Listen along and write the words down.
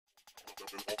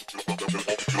Hey,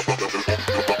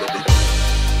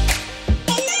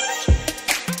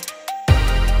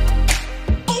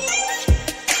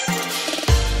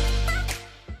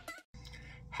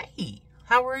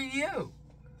 how are you?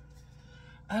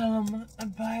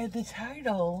 By the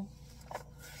title,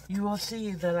 you will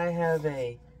see that I have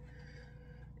a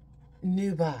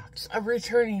new box, a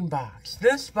returning box.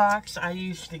 This box I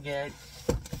used to get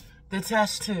the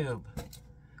test tube,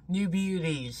 New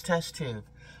Beauties test tube.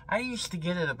 I used to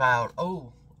get it about,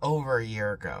 over a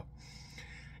year ago.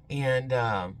 And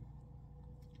I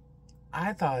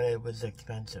thought it was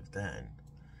expensive then.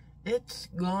 It's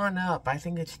gone up. I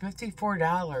think it's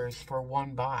 $54 for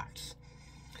one box.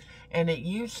 And it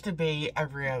used to be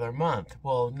every other month.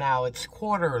 Well, now it's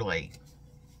quarterly.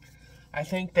 I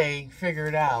think they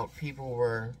figured out people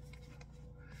were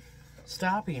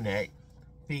stopping it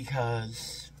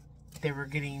because they were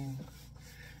getting...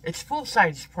 It's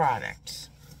full-size products.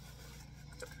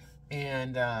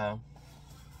 And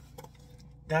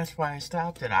that's why I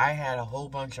stopped it. I had a whole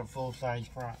bunch of full-size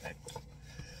products.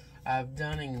 I've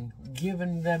done and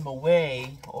given them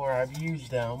away, or I've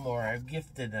used them, or I've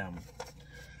gifted them.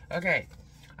 Okay,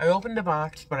 I opened the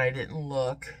box, but I didn't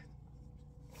look.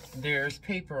 There's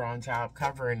paper on top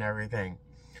covering everything.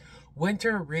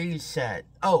 Winter Reset.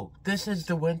 Oh, this is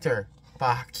the winter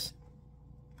box.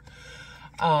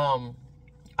 I'll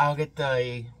get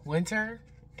the winter,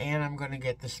 and I'm going to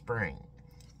get the spring.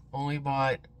 Only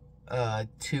bought a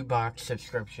 2-box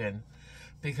subscription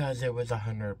because it was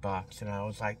 $100, and I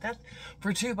was like, that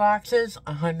for 2 boxes,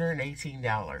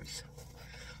 $118.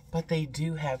 But they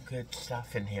do have good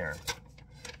stuff in here.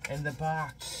 And the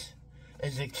box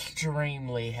is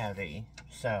extremely heavy.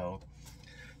 So,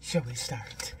 shall we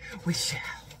start? We shall.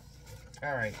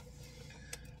 Alright.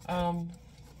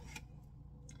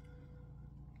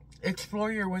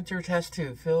 Explore your winter test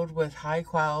tube filled with high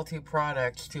quality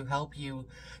products to help you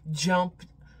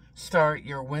start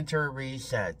your winter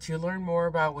reset. To learn more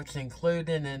about what's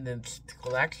included in this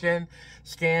collection,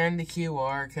 scan the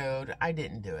QR code. I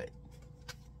didn't do it.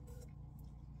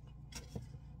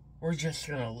 We're just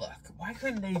gonna look. Why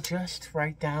couldn't they just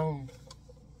write down?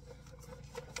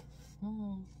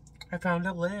 I found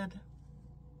a lid.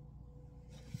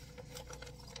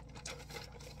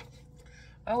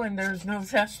 Oh, and there's no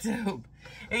test tube.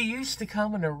 It used to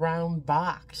come in a round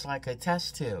box, like a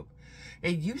test tube.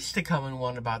 It used to come in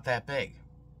one about that big.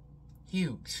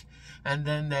 Huge. And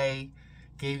then they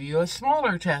gave you a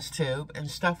smaller test tube, and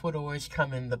stuff would always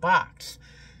come in the box.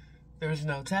 There's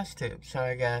no test tube, so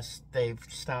I guess they've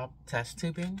stopped test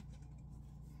tubing.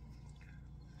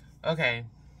 Okay.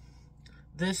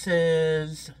 This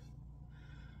is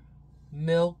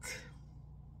milk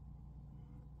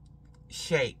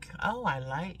shake. Oh, I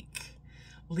like.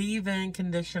 Leave-in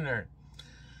conditioner.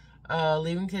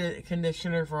 Leave-in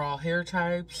conditioner for all hair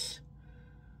types.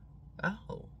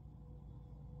 Oh.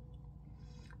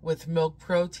 With milk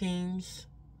proteins,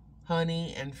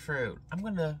 honey, and fruit. I'm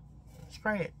going to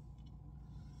spray it.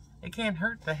 It can't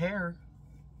hurt the hair.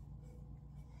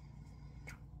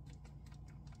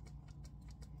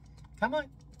 Come on.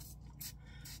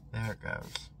 There it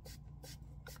goes.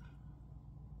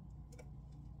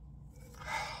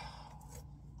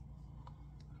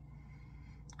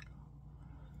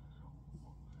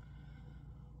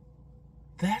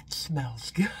 That smells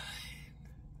good.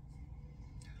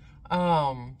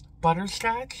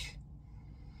 Butterscotch?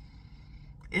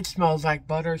 It smells like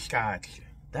butterscotch.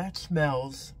 That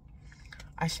smells...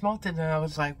 I smelled it and I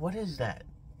was like, what is that?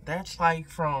 That's like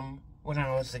from when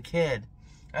I was a kid.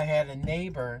 I had a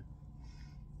neighbor,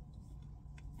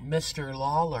 Mr.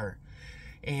 Lawler,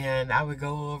 and I would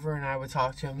go over and I would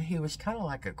talk to him. He was kind of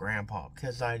like a grandpa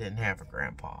because I didn't have a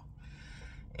grandpa.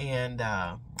 And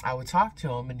I would talk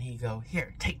to him and he'd go,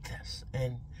 here, take this.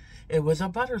 And it was a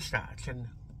butterscotch. And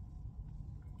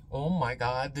oh my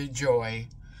God, the joy.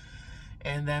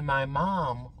 And then my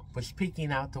mom was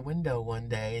peeking out the window one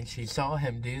day and she saw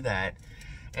him do that.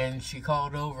 And she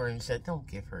called over and said, don't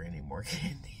give her any more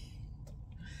candy.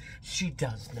 She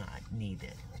does not need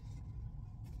it.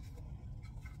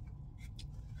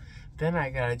 Then I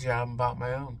got a job and bought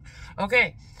my own.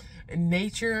 Okay,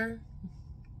 nature.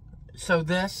 So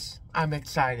this I'm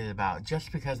excited about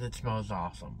just because it smells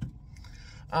awesome.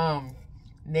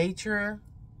 Naturopathica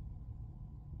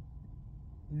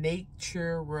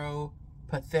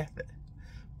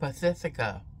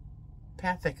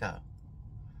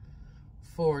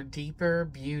for deeper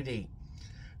beauty.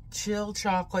 Chill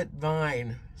chocolate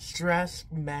vine stress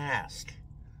mask.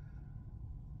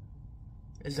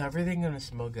 Is everything gonna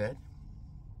smell good?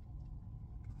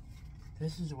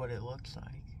 This is what it looks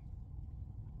like.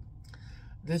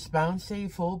 This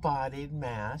bouncy, full-bodied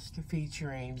mask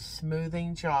featuring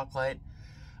smoothing chocolate,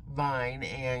 vine,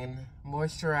 and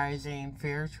moisturizing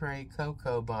fair trade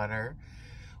cocoa butter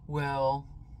will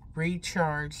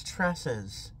recharge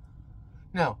stressed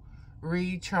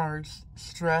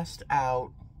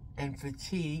out and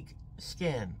fatigued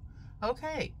skin.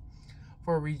 Okay,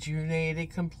 for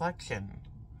rejuvenated complexion.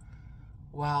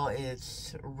 While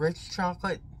its rich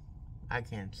chocolate, I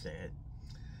can't say it,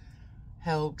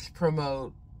 helps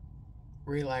promote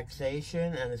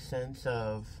relaxation and a sense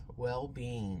of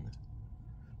well-being.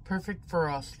 Perfect for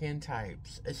all skin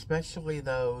types, especially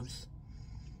those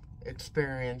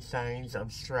experience signs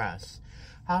of stress.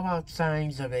 How about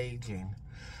signs of aging?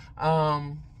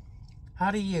 How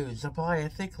to use. Apply a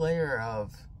thick layer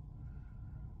of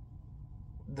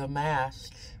the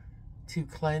mask to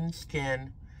cleanse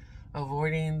skin,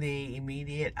 avoiding the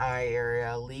immediate eye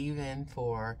area. Leave in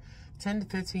for 10 to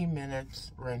 15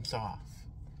 minutes, rinse off.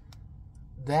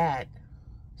 That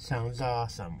sounds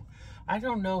awesome. I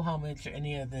don't know how much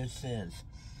any of this is.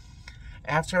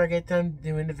 After I get done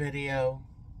doing the video,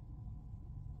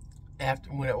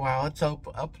 while it's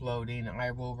uploading,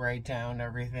 I will write down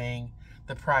everything,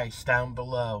 the price down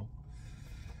below.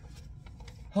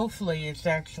 Hopefully it's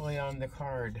actually on the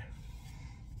card.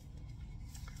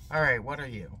 Alright, what are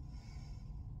you?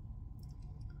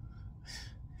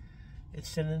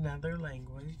 It's in another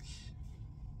language.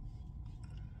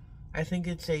 I think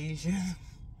it's Asian.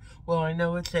 Well, I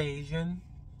know it's Asian.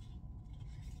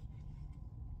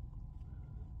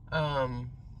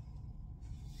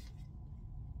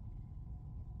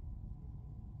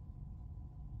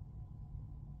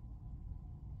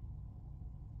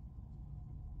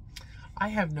 I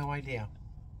have no idea.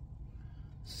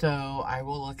 So, I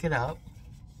will look it up.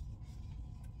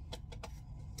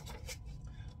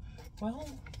 Well,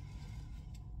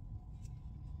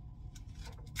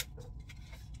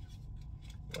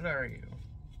 what are you?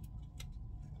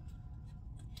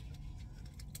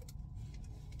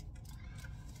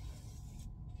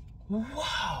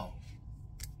 Wow!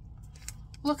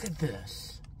 Look at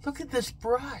this. Look at this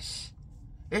brush.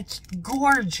 It's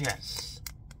gorgeous.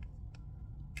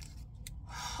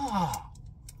 Oh,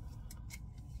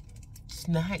 it's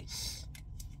nice.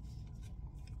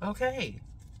 Okay,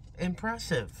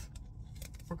 impressive.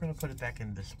 We're gonna put it back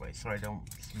in this way so I don't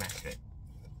smash it.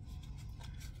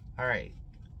 Alright,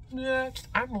 next,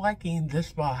 I'm liking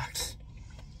this box.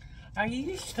 I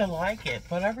used to like it,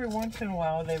 but every once in a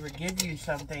while they would give you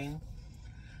something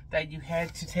that you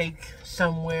had to take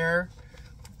somewhere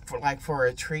for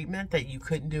a treatment that you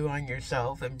couldn't do on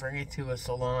yourself and bring it to a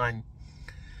salon.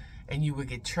 And you would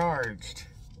get charged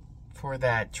for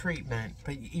that treatment,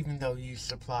 but even though you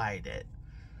supplied it.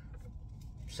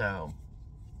 So,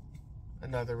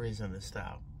 another reason to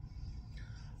stop.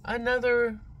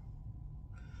 Another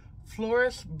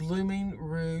Florasis Blooming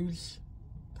Rouge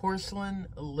Porcelain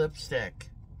Lipstick.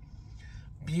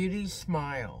 Beauty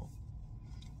Smile.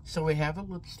 So we have a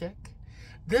lipstick.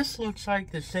 This looks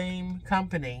like the same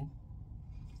company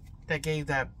that gave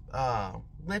that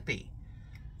lippy.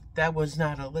 That was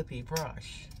not a lippy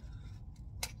brush.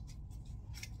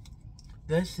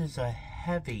 This is a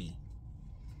heavy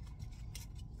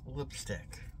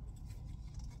lipstick.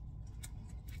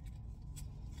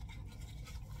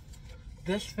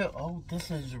 This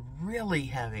is really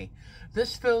heavy.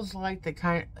 This feels like the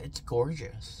kind, it's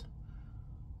gorgeous.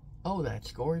 Oh,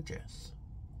 that's gorgeous.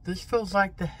 This feels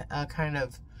like the kind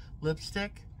of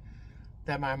lipstick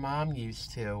that my mom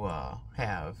used to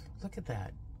have. Look at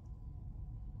that.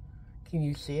 Can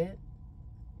you see it?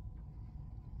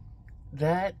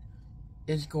 That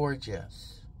is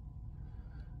gorgeous.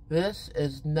 This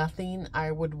is nothing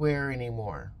I would wear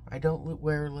anymore. I don't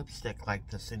wear lipstick like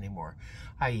this anymore.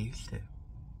 I used to.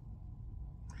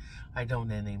 I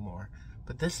don't anymore.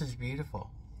 But this is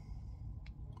beautiful.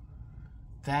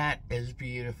 That is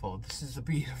beautiful. This is a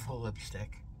beautiful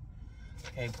lipstick.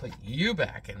 Okay, put you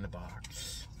back in the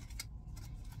box.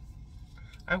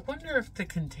 I wonder if the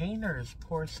container is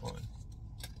porcelain.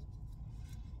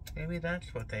 Maybe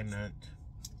that's what they meant.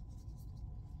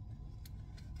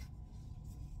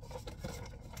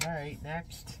 Alright,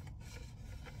 next.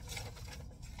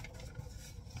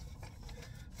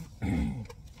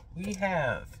 We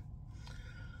have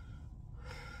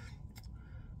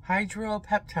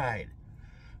HydroPeptide,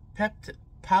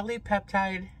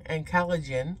 Polypeptide and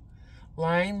Collagel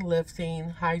Line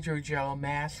Lifting Hydrogel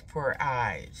Mask for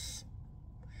Eyes.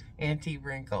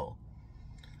 Anti-wrinkle.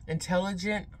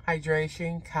 Intelligent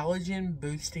hydration, collagen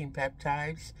boosting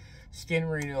peptides, skin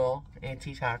renewal,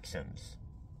 antitoxins.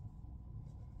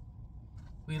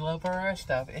 We love our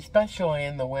stuff, especially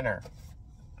in the winter.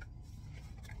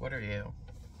 What are you?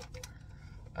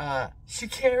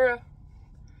 Sakara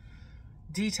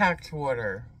Detox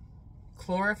Water.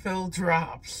 Chlorophyll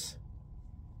Drops.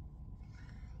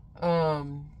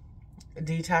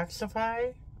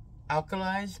 Detoxify.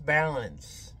 Alkalize.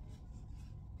 Balance.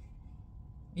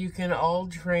 You can all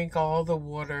drink all the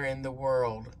water in the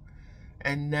world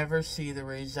and never see the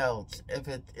results if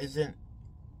it isn't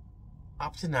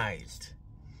optimized.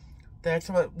 That's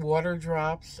what water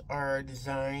drops are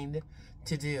designed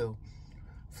to do.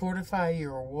 Fortify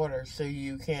your water so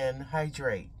you can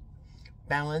hydrate,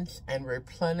 balance, and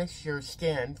replenish your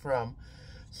skin from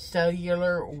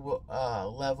cellular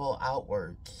level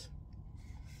outwards.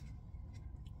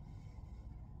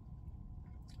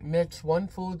 Mix 1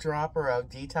 full dropper of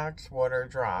detox water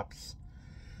drops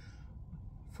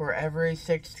for every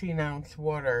 16-ounce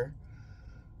water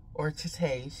or to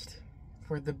taste.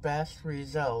 For the best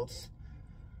results,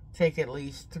 take at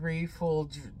least 3 full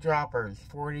droppers,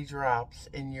 40 drops,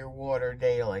 in your water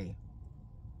daily.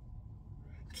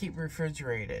 Keep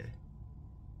refrigerated.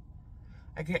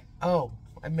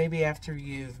 Maybe after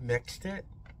you've mixed it.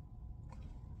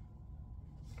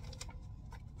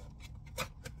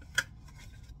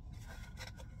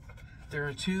 There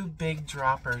are 2 big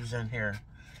droppers in here.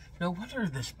 No wonder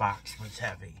this box was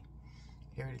heavy.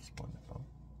 Here it is, one of them.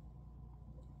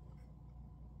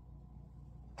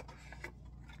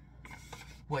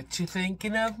 What you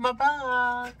thinking of my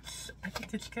box? I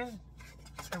think it's good.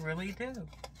 I really do.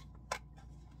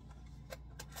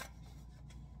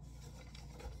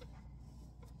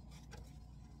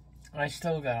 I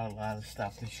still got a lot of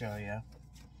stuff to show you.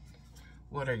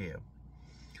 What are you?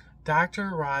 Dr.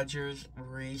 Rogers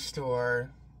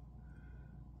Restore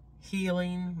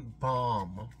Healing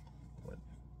Balm.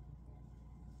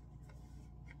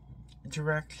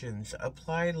 Directions.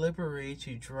 Apply liberally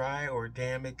to dry or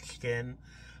damaged skin,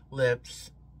 lips,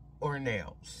 or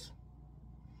nails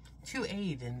to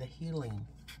aid in the healing.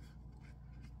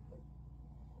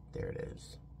 There it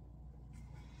is.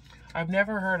 I've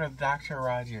never heard of Dr.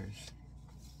 Rogers.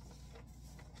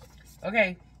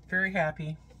 Okay, very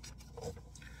happy.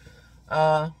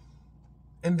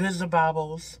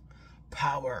 Invisibobbles,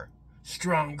 Power,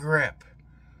 Strong Grip.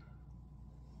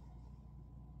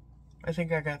 I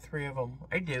think I got 3 of them.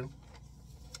 I do.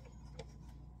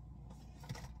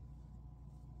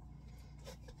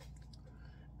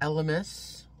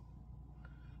 Elemis,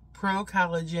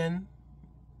 Pro-Colagen,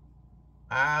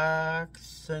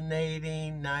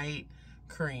 Oxgenating Night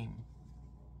Cream.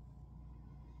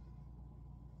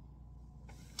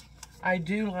 I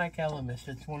do like Elemis.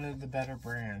 It's one of the better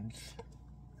brands.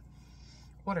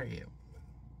 What are you?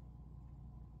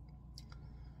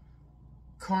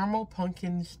 Caramel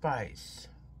Pumpkin Spice.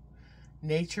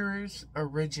 Nature's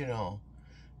Original.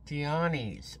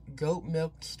 Dionis Goat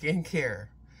Milk Skincare.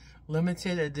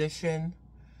 Limited Edition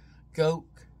Goat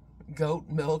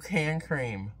Milk Hand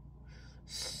Cream.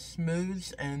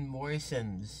 Smooths and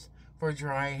moistens for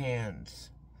dry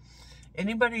hands.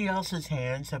 Anybody else's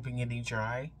hands have been getting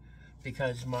dry?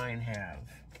 Because mine have.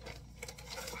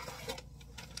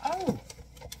 Oh!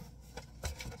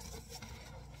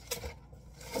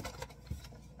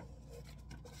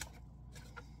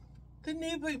 The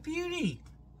New Beauty.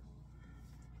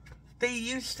 They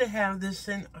used to have this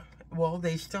in, well,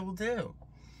 they still do.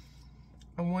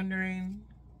 I'm wondering,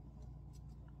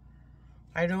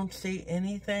 I don't see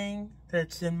anything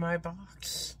that's in my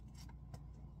box.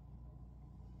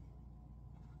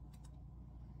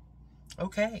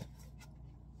 Okay.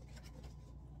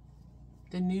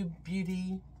 The New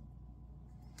Beauty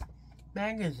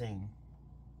magazine.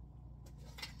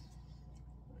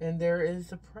 And there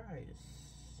is a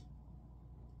price.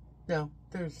 No,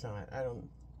 there's not. I don't.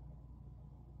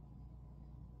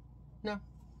 No.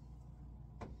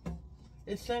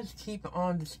 It says keep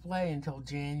on display until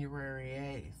January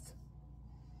 8th.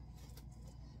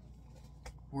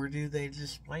 Where do they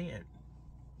display it?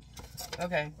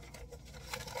 Okay.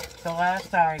 The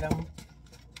last item.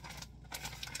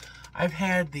 I've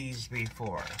had these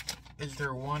before. Is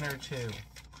there 1 or 2?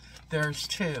 There's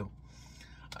 2.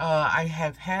 I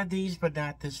have had these, but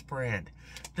not this brand.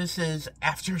 This is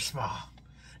AfterSpa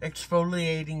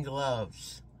Exfoliating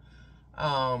Gloves.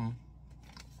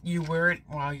 You wear it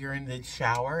while you're in the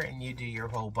shower and you do your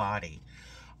whole body.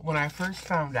 When I first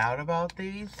found out about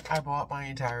these, I bought my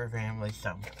entire family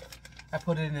some. I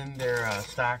put it in their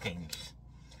stockings.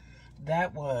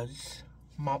 That was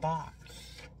my box.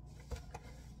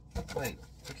 Wait,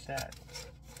 what's that?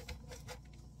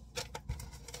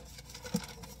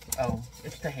 Oh,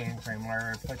 it's the hand cream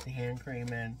where I put the hand cream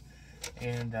in.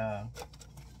 And,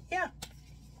 yeah.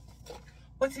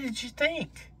 What did you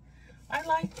think? I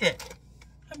liked it.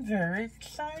 I'm very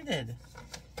excited.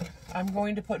 I'm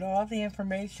going to put all the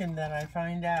information that I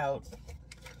find out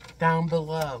down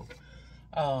below.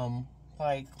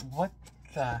 Like, what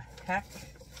the heck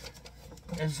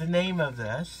is the name of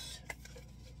this?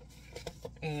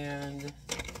 And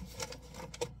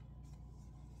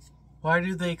why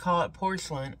do they call it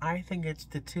porcelain? I think it's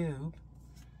the tube.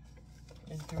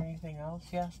 Is there anything else?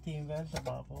 Yes, the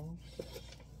Invisibobbles.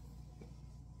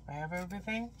 I have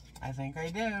everything? I think I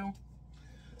do.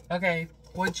 Okay,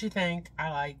 what'd you think? I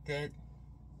liked it.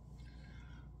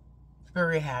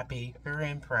 Very happy, very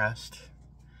impressed.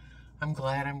 I'm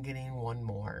glad I'm getting one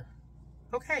more.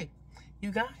 Okay,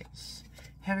 you guys,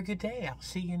 have a good day. I'll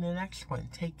see you in the next one.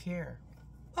 Take care.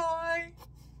 Bye.